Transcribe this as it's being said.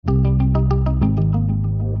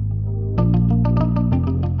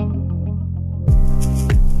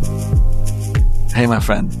Hey my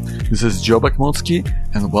friend, this is Joe Bakhmutsky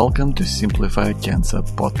and welcome to Simplify Cancer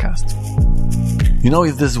podcast. You know,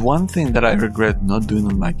 if there's one thing that I regret not doing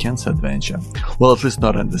on my cancer adventure, well, at least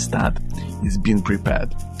not at the start, is being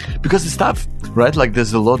prepared. Because it's tough, right? Like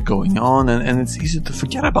there's a lot going on and it's easy to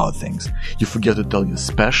forget about things. You forget to tell your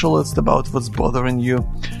specialist about what's bothering you.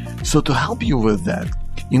 So to help you with that,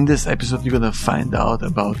 in this episode, you're going to find out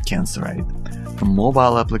about Cancerate, a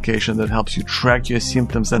mobile application that helps you track your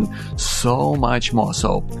symptoms and so much more.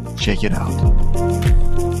 So check it out.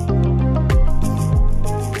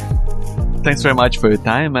 Thanks very much for your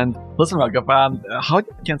time. And listen, Raghav, how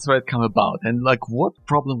did Cancerate come about? And what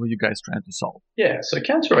problem were you guys trying to solve? Yeah, so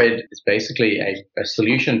Cancerate is basically a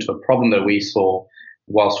solution to a problem that we saw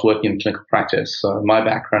whilst working in clinical practice. So my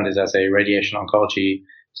background is as a radiation oncology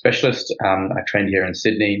specialist. I trained here in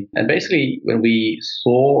Sydney. And basically, when we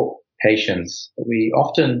saw patients, we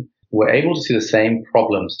often were able to see the same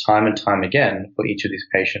problems time and time again for each of these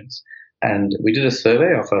patients. And we did a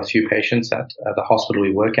survey of a few patients at the hospital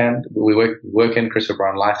we work in, Chris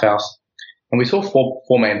O'Brien Lifehouse. And we saw four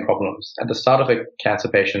main problems. At the start of a cancer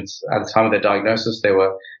patients, at the time of their diagnosis, they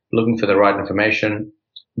were looking for the right information.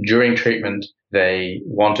 During treatment, they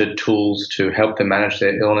wanted tools to help them manage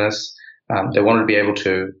their illness. They wanted to be able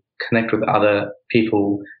to connect with other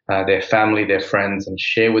people, their family, their friends, and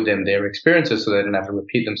share with them their experiences so they didn't have to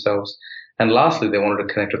repeat themselves. And lastly, they wanted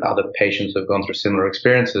to connect with other patients who have gone through similar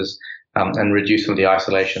experiences and reduce some of the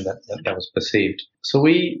isolation that was perceived. So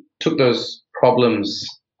we took those problems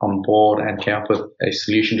on board and came up with a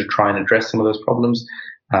solution to try and address some of those problems.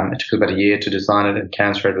 It took about a year to design it, and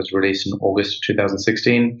Cancerate was released in August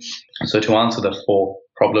 2016. So to answer the four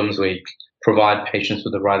problems, we provide patients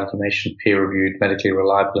with the right information, peer-reviewed, medically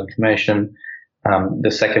reliable information. The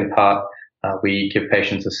second part, we give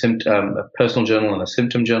patients a personal journal and a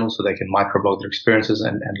symptom journal so they can microblog their experiences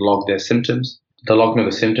and log their symptoms. The logging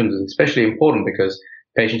of the symptoms is especially important because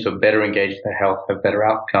patients who are better engaged with their health have better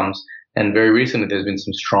outcomes. And very recently, there's been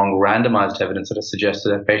some strong randomized evidence that has suggested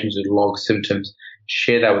that patients who log symptoms,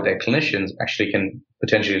 share that with their clinicians, actually can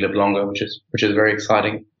potentially live longer, which is very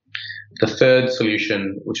exciting. The third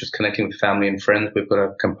solution, which is connecting with family and friends, we've got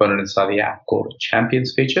a component inside the app called a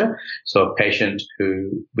Champions feature. So a patient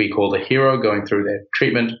who we call the hero going through their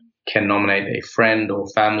treatment can nominate a friend or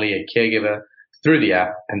family, a caregiver through the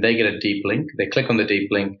app, and they get a deep link. They click on the deep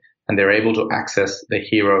link and they're able to access the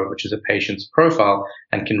hero, which is a patient's profile,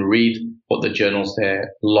 and can read what the journals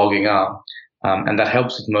they're logging are. And that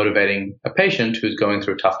helps with motivating a patient who's going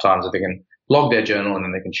through tough times. If they can log their journal and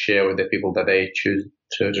then they can share with the people that they choose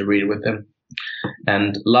to read with them.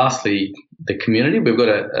 And lastly, the community. We've got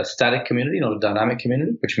a static community, not a dynamic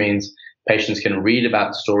community, which means patients can read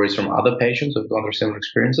about stories from other patients who've gone through similar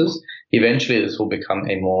experiences. Eventually, this will become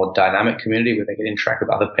a more dynamic community where they can interact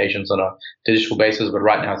with other patients on a digital basis, but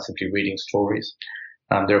right now it's simply reading stories.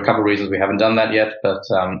 There are a couple of reasons we haven't done that yet, but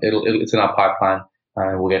it's in our pipeline.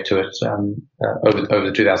 We'll get to it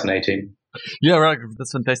over 2018. Yeah, right.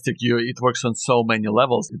 That's fantastic. It works on so many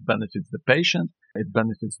levels. It benefits the patient. It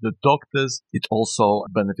benefits the doctors. It also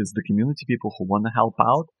benefits the community, people who want to help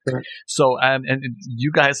out. Sure. So, and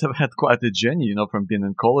you guys have had quite a journey, from being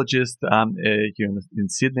an oncologist here in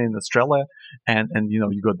Sydney, in Australia, and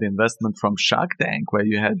you got the investment from Shark Tank, where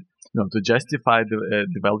you had to justify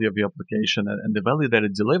the value of your application and the value that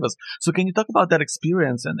it delivers. So, can you talk about that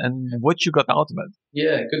experience and what you got out of it?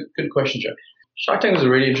 Yeah, good question, Joe. Shark Tank was a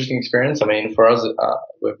really interesting experience. I mean, for us,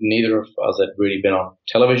 neither of us had really been on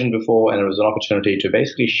television before, and it was an opportunity to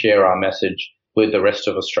basically share our message with the rest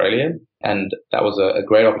of Australia. And that was a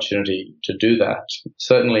great opportunity to do that.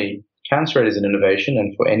 Certainly, Cancerate is an innovation,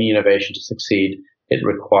 and for any innovation to succeed, it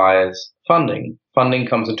requires funding. Funding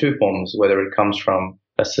comes in two forms, whether it comes from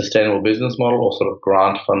a sustainable business model or sort of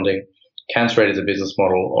grant funding. Cancerate is a business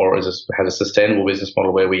model or has a sustainable business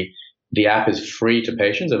model where the app is free to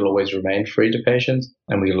patients. It'll always remain free to patients.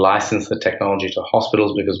 And we license the technology to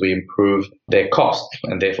hospitals because we improve their cost.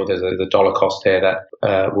 And therefore, there's a dollar cost there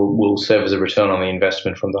that will serve as a return on the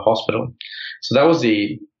investment from the hospital. So that was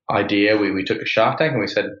the idea. We took a Shark Tank and we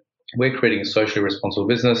said, we're creating a socially responsible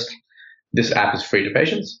business. This app is free to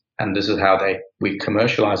patients. And this is how we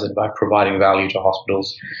commercialize it by providing value to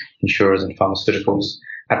hospitals, insurers, and pharmaceuticals.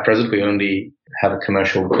 At present, we only have a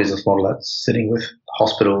commercial business model that's sitting with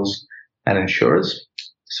hospitals and insurers.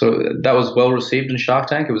 So that was well received in Shark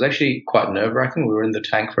Tank. It was actually quite nerve-wracking. We were in the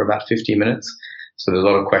tank for about 50 minutes. So there's a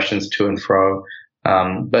lot of questions to and fro.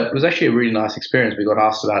 But it was actually a really nice experience. We got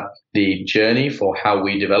asked about the journey for how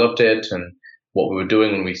we developed it and what we were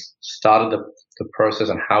doing when we started the process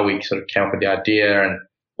and how we sort of came up with the idea and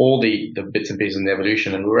all the bits and pieces in the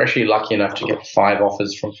evolution. And we were actually lucky enough to get 5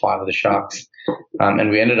 offers from 5 of the sharks. And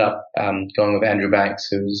we ended up going with Andrew Banks,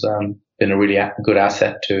 who's been a really good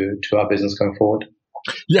asset to our business going forward.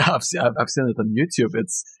 Yeah, I've seen it on YouTube.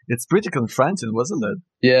 It's pretty confronting, wasn't it?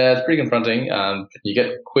 Yeah, it's pretty confronting. You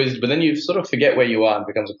get quizzed, but then you sort of forget where you are and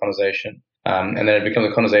it becomes a conversation. And then it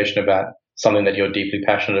becomes a conversation about something that you're deeply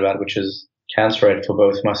passionate about, which is cancer rate for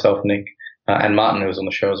both myself, Nick, and Martin, who was on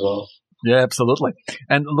the show as well. Yeah, absolutely.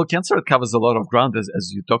 And look, cancer rate covers a lot of ground,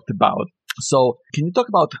 as you talked about. So can you talk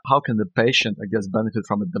about how can the patient, I guess, benefit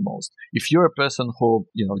from it the most? If you're a person who,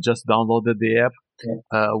 just downloaded the app,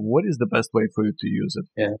 what is the best way for you to use it?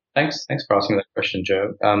 Yeah, thanks for asking that question,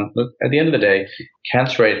 Joe. Look, at the end of the day,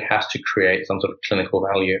 Cancer Rate has to create some sort of clinical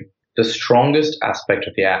value. The strongest aspect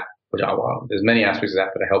of the app, there's many aspects of the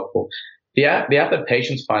app that are helpful. The app that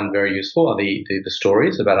patients find very useful are the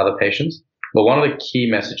stories about other patients. But one of the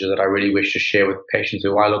key messages that I really wish to share with patients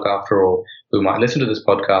who I look after or who might listen to this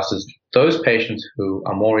podcast is those patients who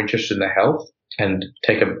are more interested in their health and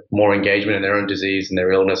take a more engagement in their own disease and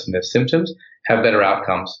their illness and their symptoms have better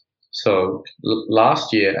outcomes. So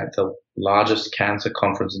last year at the largest cancer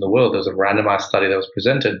conference in the world, there was a randomized study that was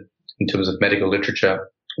presented in terms of medical literature.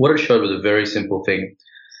 What it showed was a very simple thing.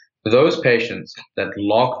 Those patients that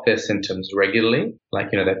log their symptoms regularly,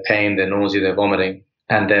 like, their pain, their nausea, their vomiting,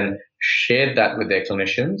 and then shared that with their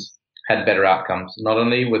clinicians, had better outcomes. Not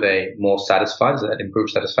only were they more satisfied, so that improved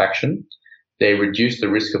satisfaction, they reduced the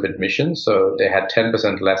risk of admission, so they had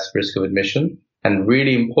 10% less risk of admission. And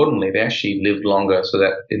really importantly, they actually lived longer, so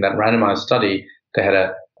that in that randomized study, they had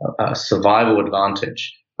a survival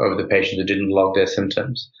advantage over the patients who didn't log their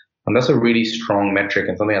symptoms. And that's a really strong metric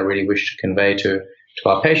and something I really wish to convey to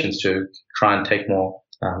our patients, to try and take more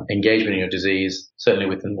engagement in your disease, certainly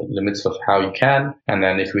within the limits of how you can. And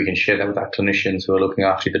then if we can share that with our clinicians who are looking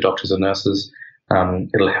after you, the doctors and nurses,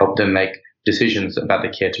 it'll help them make decisions about the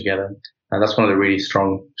care together. And that's one of the really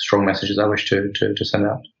strong messages I wish to send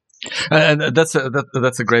out. And that's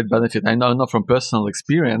a great benefit. I know from personal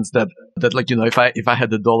experience that if I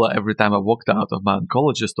had $1 every time I walked out of my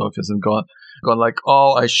oncologist office and gone like,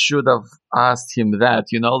 oh, I should have asked him that,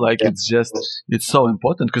 it's so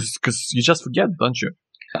important because you just forget, don't you?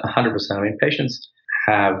 100%. I mean, patients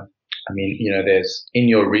have, there's in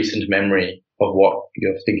your recent memory of what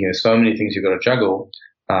you're thinking, there's so many things you've got to juggle.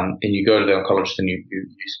 And you go to the oncologist and you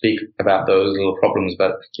speak about those little problems.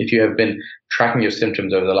 But if you have been tracking your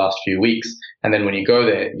symptoms over the last few weeks, and then when you go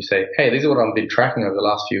there, you say, hey, these are what I've been tracking over the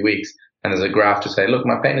last few weeks. And there's a graph to say, look,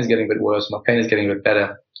 my pain is getting a bit worse. My pain is getting a bit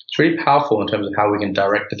better. It's really powerful in terms of how we can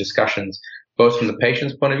direct the discussions, both from the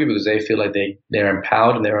patient's point of view, because they feel like they're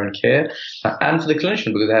empowered in their own care, and for the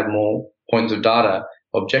clinician, because they have more points of data,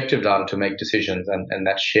 objective data to make decisions, and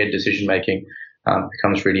that shared decision making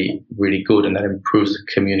becomes really, really good, and that improves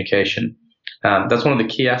communication. That's one of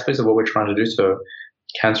the key aspects of what we're trying to do. So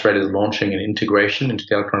Cancer Rate is launching an integration into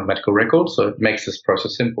the electronic medical record, so it makes this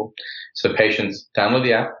process simple. So patients download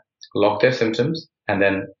the app, log their symptoms, and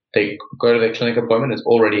then they go to their clinic appointment. It's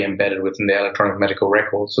already embedded within the electronic medical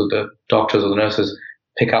record. So the doctors or the nurses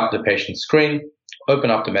pick up the patient's screen, open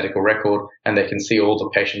up the medical record, and they can see all the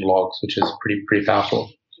patient logs, which is pretty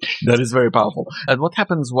powerful. That is very powerful. And what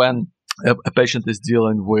happens when a patient is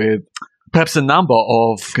dealing with perhaps a number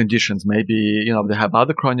of conditions? Maybe, they have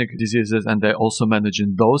other chronic diseases and they're also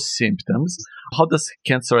managing those symptoms. How does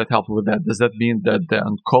Cancer Rate help with that? Does that mean that the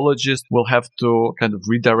oncologist will have to kind of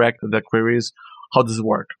redirect the queries? How does it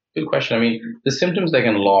work? Good question. I mean, the symptoms they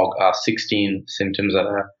can log are 16 symptoms that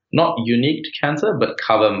are not unique to cancer, but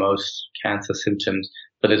cover most cancer symptoms.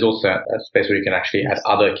 But there's also a space where you can actually add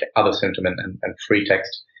other symptom and free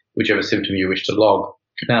text, whichever symptom you wish to log.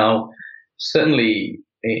 Now, certainly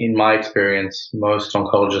in my experience, most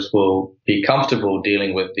oncologists will be comfortable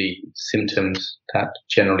dealing with the symptoms that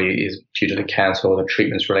generally is due to the cancer or the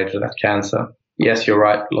treatments related to that cancer. Yes, you're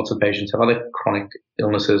right. Lots of patients have other chronic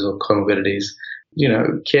illnesses or comorbidities.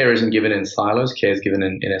 Care isn't given in silos. Care is given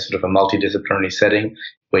in a sort of a multidisciplinary setting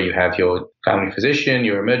where you have your family physician,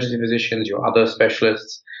 your emergency physicians, your other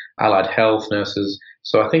specialists, allied health nurses.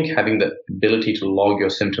 So I think having the ability to log your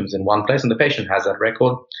symptoms in one place, and the patient has that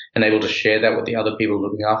record, and able to share that with the other people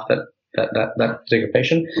looking after that particular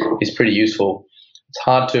patient is pretty useful. It's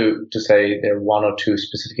hard to say there are one or two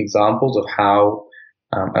specific examples of how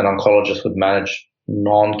an oncologist would manage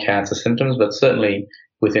non-cancer symptoms, but certainly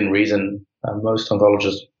within reason, most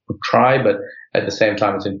oncologists would try. But at the same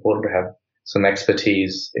time, it's important to have some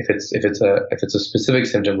expertise. If it's a specific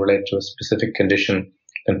symptom related to a specific condition,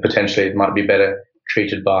 then potentially it might be better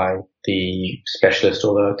treated by the specialist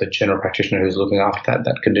or the general practitioner who's looking after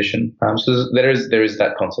that condition. So there is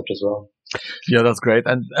that concept as well. Yeah, that's great.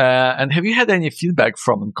 And have you had any feedback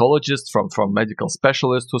from oncologists, from medical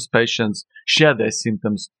specialists whose patients share their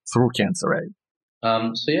symptoms through CancerAid?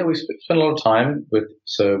 So yeah, we spent a lot of time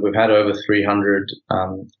so we've had over 300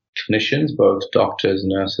 clinicians, both doctors,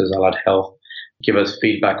 nurses, allied health, give us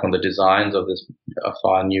feedback on the designs of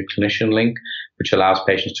our new clinician link, which allows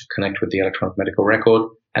patients to connect with the electronic medical record.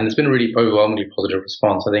 And it's been a really overwhelmingly positive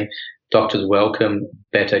response. I think doctors welcome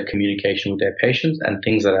better communication with their patients and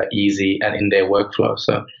things that are easy and in their workflow.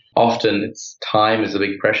 So often time is a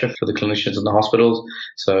big pressure for the clinicians in the hospitals.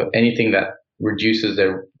 So anything that reduces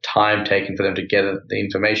their time taken for them to gather the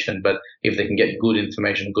information. But if they can get good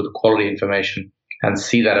information, good quality information, and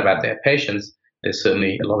see that about their patients, there's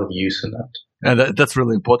certainly a lot of use in that. And that's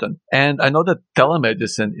really important. And I know that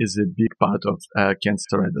telemedicine is a big part of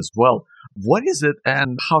CancerAid as well. What is it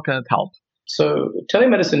and how can it help? So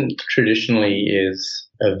telemedicine traditionally is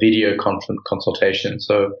a video consultation.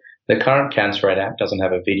 So the current CancerAid app doesn't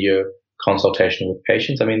have a video consultation with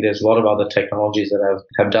patients. I mean, there's a lot of other technologies that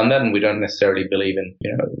have done that, and we don't necessarily believe in,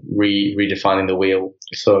 redefining the wheel.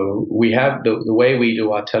 So we have the way we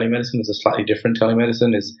do our telemedicine is a slightly different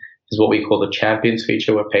telemedicine. Is what we call the champions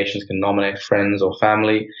feature, where patients can nominate friends or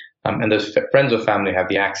family, and those friends or family have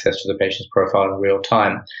the access to the patient's profile in real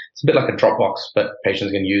time. It's a bit like a Dropbox, but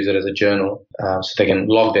patients can use it as a journal, so they can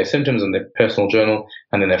log their symptoms in their personal journal,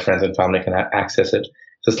 and then their friends and family can access it.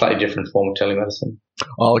 It's a slightly different form of telemedicine.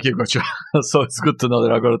 Oh, okay, gotcha. So it's good to know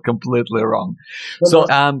that I got it completely wrong. So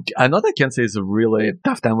I know that cancer is a really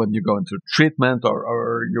tough time when you go into treatment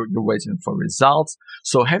or you're waiting for results.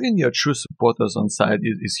 So having your true supporters on site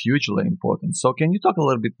is hugely important. So can you talk a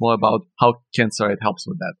little bit more about how CancerAid helps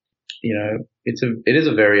with that? It is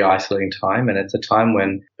a very isolating time, and it's a time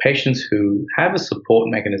when patients who have a support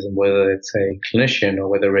mechanism, whether it's a clinician or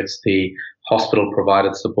whether it's the hospital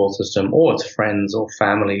provided support system or it's friends or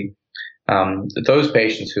family, those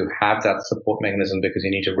patients who have that support mechanism because you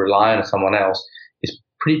need to rely on someone else is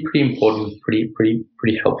pretty important,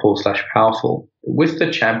 pretty helpful / powerful. With the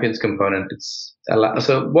champions component,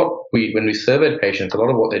 when we surveyed patients, a lot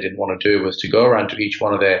of what they didn't want to do was to go around to each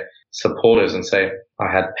one of their supporters and say,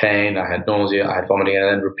 I had pain, I had nausea, I had vomiting, and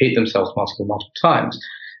then repeat themselves multiple times.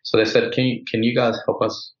 So they said, can you guys help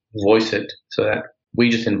us voice it so that we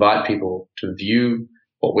just invite people to view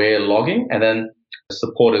what we're logging, and then the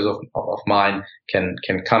supporters of mine can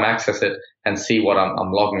come access it and see what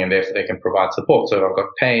I'm logging, and therefore they can provide support. So if I've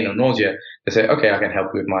got pain or nausea, they say, okay, I can help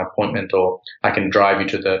you with my appointment, or I can drive you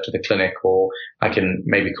to the clinic, or I can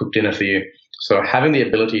maybe cook dinner for you. So having the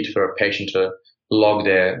ability for a patient to log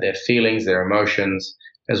their feelings, their emotions,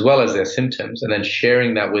 as well as their symptoms, and then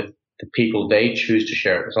sharing that with the people they choose to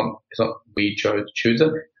share it. It's not we choose it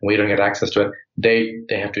and we don't get access to it. They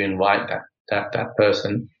have to invite that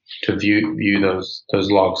person to view those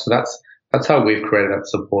logs. So that's how we've created that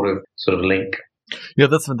supportive sort of link. Yeah,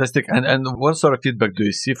 that's fantastic. And what sort of feedback do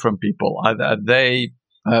you see from people? Are they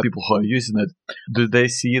people who are using it? Do they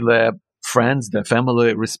see their friends, their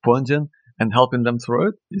family responding and helping them through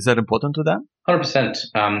it? Is that important to them?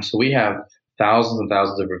 100%. So we have thousands and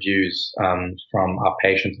thousands of reviews from our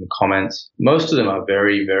patients and comments. Most of them are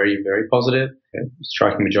very, very, very positive.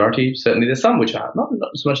 Striking majority. Certainly there's some which are not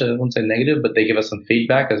so much, I wouldn't say negative, but they give us some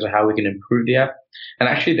feedback as to how we can improve the app. And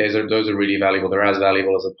actually those are really valuable. They're as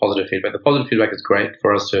valuable as the positive feedback. The positive feedback is great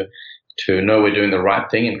for us to know we're doing the right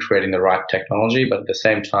thing and creating the right technology, but at the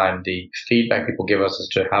same time, the feedback people give us as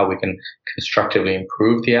to how we can constructively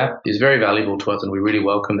improve the app is very valuable to us, and we really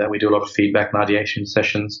welcome that. We do a lot of feedback and ideation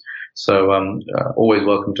sessions, so always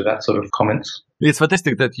welcome to that sort of comments. It's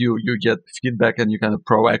fantastic that you get feedback and you kind of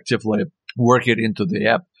proactively work it into the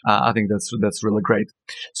app. I think that's really great.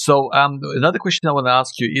 So another question I want to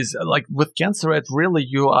ask you is, like with CancerAid, really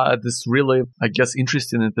you are at this really, I guess,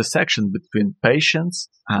 interesting intersection between patients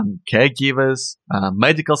and caregivers,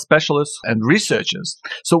 medical specialists and researchers.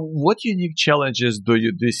 So what unique challenges do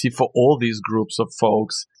you see for all these groups of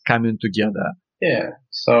folks coming together? Yeah,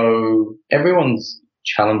 so everyone's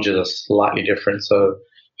challenges are slightly different. So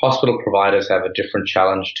hospital providers have a different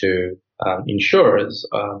challenge to insurers,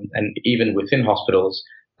 and even within hospitals,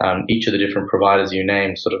 each of the different providers you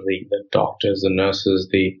name, sort of the doctors, the nurses,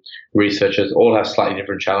 the researchers, all have slightly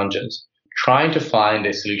different challenges. Trying to find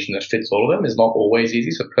a solution that fits all of them is not always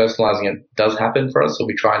easy, so personalizing it does happen for us, so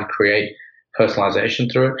we try and create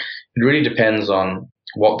personalization through it. It really depends on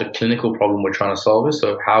what the clinical problem we're trying to solve is,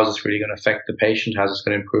 so how is this really going to affect the patient, how is this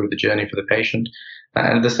going to improve the journey for the patient,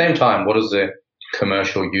 and at the same time, what is the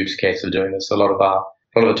commercial use case of doing this? A lot of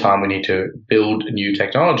the time we need to build new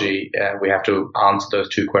technology. We have to answer those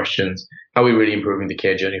two questions. Are we really improving the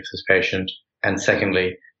care journey for this patient? And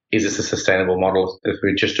secondly, is this a sustainable model? If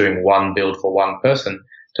we're just doing one build for one person,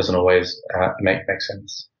 it doesn't always make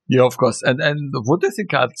sense. Yeah, of course. And what do you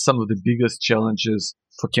think are some of the biggest challenges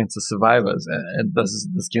for cancer survivors? And does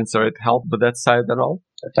CancerAid help with that side at all?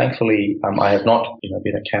 Thankfully, I have not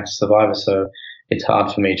been a cancer survivor, so it's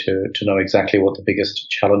hard for me to know exactly what the biggest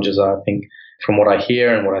challenges are. I think from what I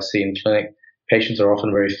hear and what I see in clinic, patients are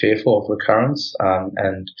often very fearful of recurrence,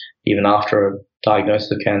 and even after a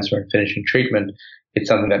diagnosis of cancer and finishing treatment, it's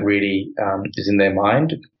something that really is in their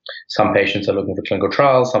mind. Some patients are looking for clinical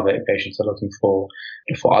trials. Some patients are looking for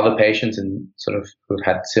other patients and sort of who've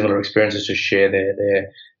had similar experiences to share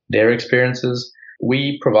their experiences.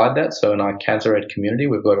 We provide that. So in our CancerAid community,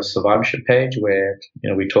 we've got a survivorship page where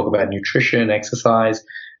we talk about nutrition, exercise,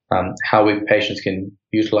 how patients can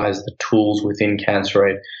utilize the tools within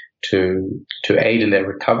CancerAid to aid in their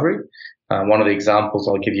recovery. One of the examples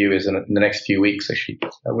I'll give you is in the next few weeks, actually,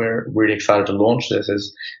 we're really excited to launch this,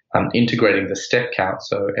 is integrating the step count.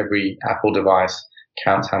 So every Apple device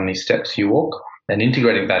counts how many steps you walk, and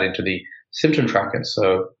integrating that into the symptom tracker.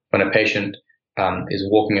 So when a patient is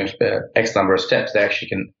walking X number of steps, they actually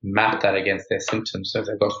can map that against their symptoms. So if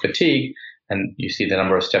they've got fatigue and you see the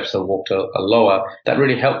number of steps they've walked are lower, that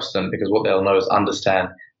really helps them, because what they'll know is understand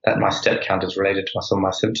that my step count is related to some of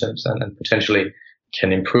my symptoms, and potentially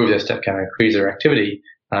can improve their step count, increase their activity,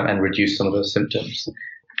 and reduce some of those symptoms.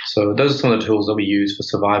 So those are some of the tools that we use for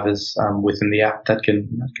survivors within the app that can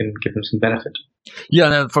give them some benefit.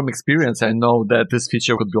 Yeah, and from experience, I know that this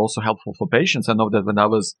feature could be also helpful for patients. I know that when I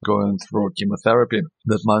was going through chemotherapy,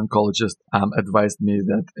 that my oncologist advised me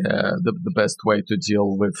that the best way to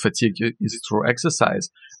deal with fatigue is through exercise.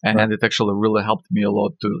 And it actually really helped me a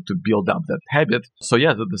lot to build up that habit. So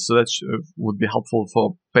yeah, so that would be helpful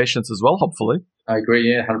for patients as well, hopefully. I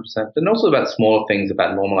agree, yeah, 100%. And also about smaller things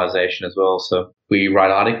about normalization as well. So we write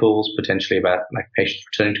articles potentially about like patients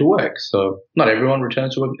returning to work. So not everyone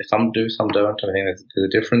returns to work. Some do, some don't. I think there's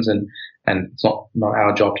a difference, and it's not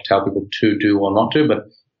our job to tell people to do or not do, but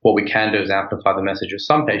what we can do is amplify the message of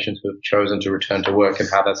some patients who have chosen to return to work and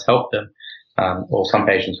how that's helped them, or some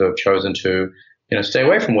patients who have chosen to stay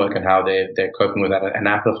away from work and how they're coping with that, and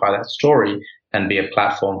amplify that story and be a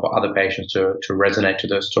platform for other patients to resonate to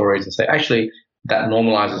those stories and say, actually, that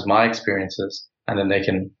normalizes my experiences, and then they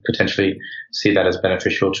can potentially see that as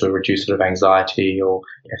beneficial to reduce sort of anxiety, or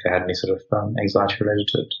if they had any sort of anxiety related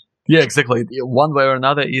to it. Yeah, exactly. One way or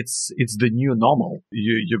another, it's the new normal.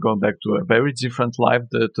 You're going back to a very different life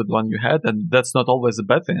to the one you had, and that's not always a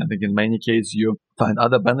bad thing. I think in many cases you find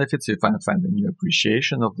other benefits, you find a new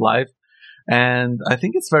appreciation of life. And I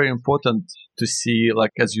think it's very important to see, like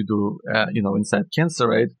as you do, inside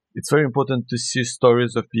CancerAid, it's very important to see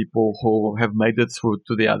stories of people who have made it through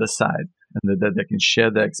to the other side, and that they can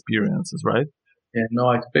share their experiences, right? Yeah, no,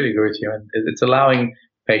 I completely agree with you. And it's allowing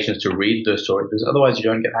patients to read those stories, because otherwise you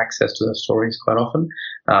don't get access to those stories quite often.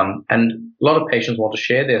 And a lot of patients want to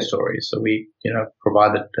share their stories, so we,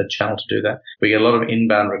 provide the channel to do that. We get a lot of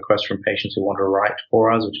inbound requests from patients who want to write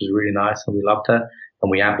for us, which is really nice, and we love that. And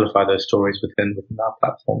we amplify those stories within our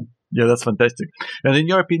platform. Yeah, that's fantastic. And in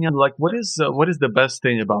your opinion, like what is the best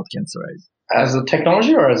thing about CancerAid? As a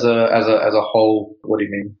technology, or as a whole? What do you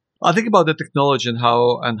mean? I think about the technology and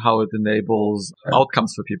how it enables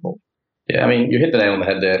outcomes for people. Yeah, I mean, you hit the nail on the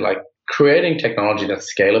head there. Like creating technology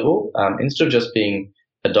that's scalable, instead of just being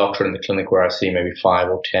a doctor in the clinic where I see maybe 5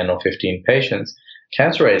 or 10 or 15 patients,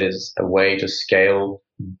 CancerAid is a way to scale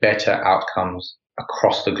better outcomes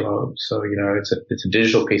across the globe. So, it's a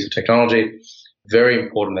digital piece of technology. Very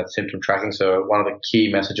important, that symptom tracking. So one of the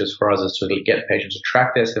key messages for us is to get patients to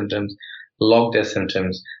track their symptoms, log their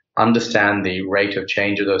symptoms, understand the rate of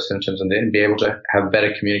change of those symptoms, and then be able to have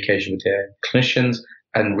better communication with their clinicians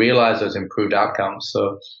and realize those improved outcomes.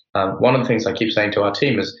 So one of the things I keep saying to our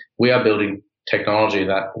team is we are building technology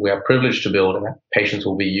that we are privileged to build and that patients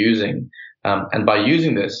will be using. And by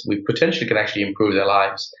using this, we potentially can actually improve their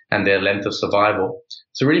lives and their length of survival.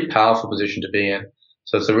 It's a really powerful position to be in.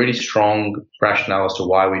 So it's a really strong rationale as to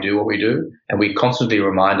why we do what we do. And we constantly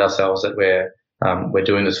remind ourselves that we're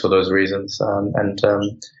doing this for those reasons.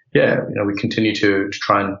 We continue to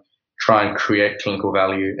try and create clinical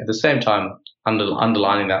value at the same time,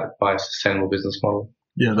 underlining that by a sustainable business model.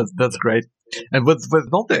 Yeah, that's great. And with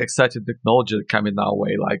all the exciting technology coming our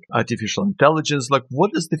way, like artificial intelligence, like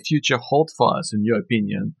what does the future hold for us, in your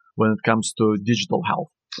opinion, when it comes to digital health?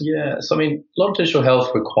 Yeah, so I mean, a lot of digital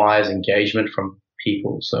health requires engagement from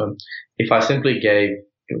people. So if I simply gave,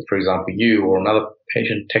 for example, you or another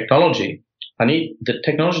patient technology, the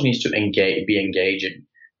technology needs to be engaging.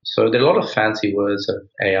 So there are a lot of fancy words of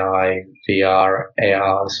AI, VR,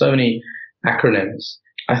 AR, so many acronyms.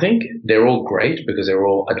 I think they're all great because they're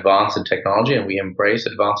all advanced in technology and we embrace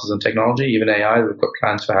advances in technology, even AI. We've got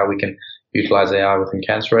plans for how we can utilize AI within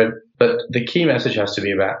CancerEd. But the key message has to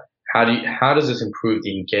be about how does this improve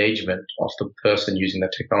the engagement of the person using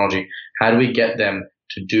the technology? How do we get them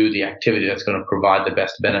to do the activity that's going to provide the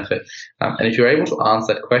best benefit? And if you're able to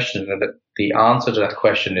answer that question, and that the answer to that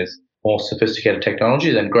question is more sophisticated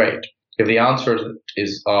technology, then great. If the answer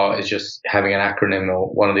is just having an acronym or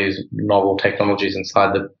one of these novel technologies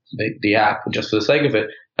inside the app just for the sake of it,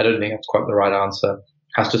 I don't think that's quite the right answer. It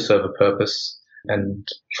has to serve a purpose. And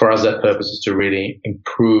for us, that purpose is to really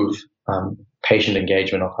improve patient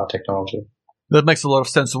engagement of our technology. That makes a lot of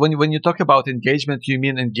sense. So when you talk about engagement, you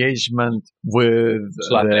mean engagement with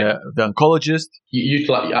the oncologist?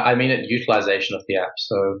 I mean utilization of the app.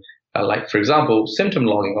 So like, for example, symptom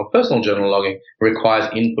logging or personal journal logging requires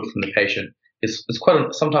input from the patient. It's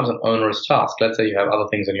sometimes an onerous task. Let's say you have other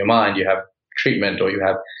things on your mind, you have treatment, or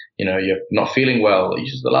you're not feeling well.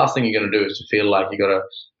 The last thing you're going to do is to feel like you got to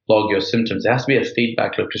log your symptoms. There has to be a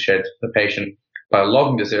feedback loop to share to the patient. By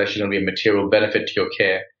logging this, there's actually going to be a material benefit to your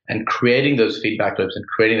care. And creating those feedback loops and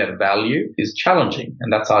creating that value is challenging,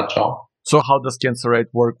 and that's our job. So how does CancerEd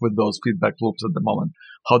work with those feedback loops at the moment?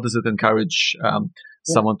 How does it encourage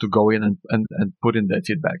someone to go in and put in their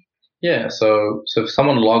feedback? Yeah, so if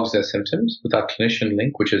someone logs their symptoms with our clinician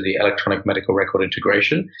link, which is the electronic medical record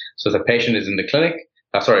integration, so the patient is in the clinic,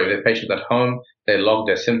 the patient's at home, they log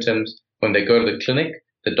their symptoms. When they go to the clinic,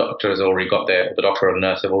 the doctor or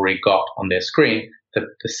nurse have already got on their screen the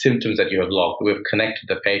symptoms that you have logged. We've connected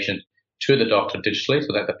the patient to the doctor digitally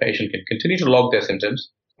so that the patient can continue to log their symptoms.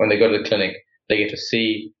 When they go to the clinic, they get to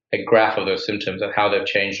see a graph of those symptoms and how they've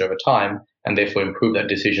changed over time, and therefore improve that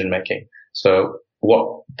decision making. So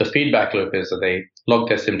what the feedback loop is that they log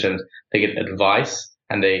their symptoms, they get advice,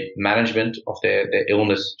 and the management of their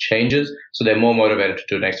illness changes. So they're more motivated to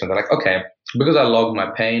do it next time. They're like, okay, because I logged my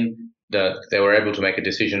pain, they were able to make a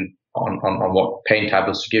decision on what pain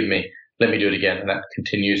tablets to give me. Let me do it again. And that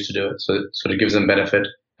continues to do it. So it sort of gives them benefit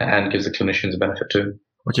and gives the clinicians a benefit too.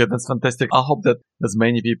 Okay, that's fantastic. I hope that as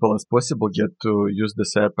many people as possible get to use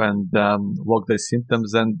this app and log their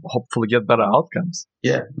symptoms and hopefully get better outcomes.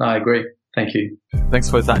 Yeah, no, I agree. Thank you. Thanks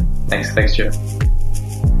for your time. Thanks, Joe.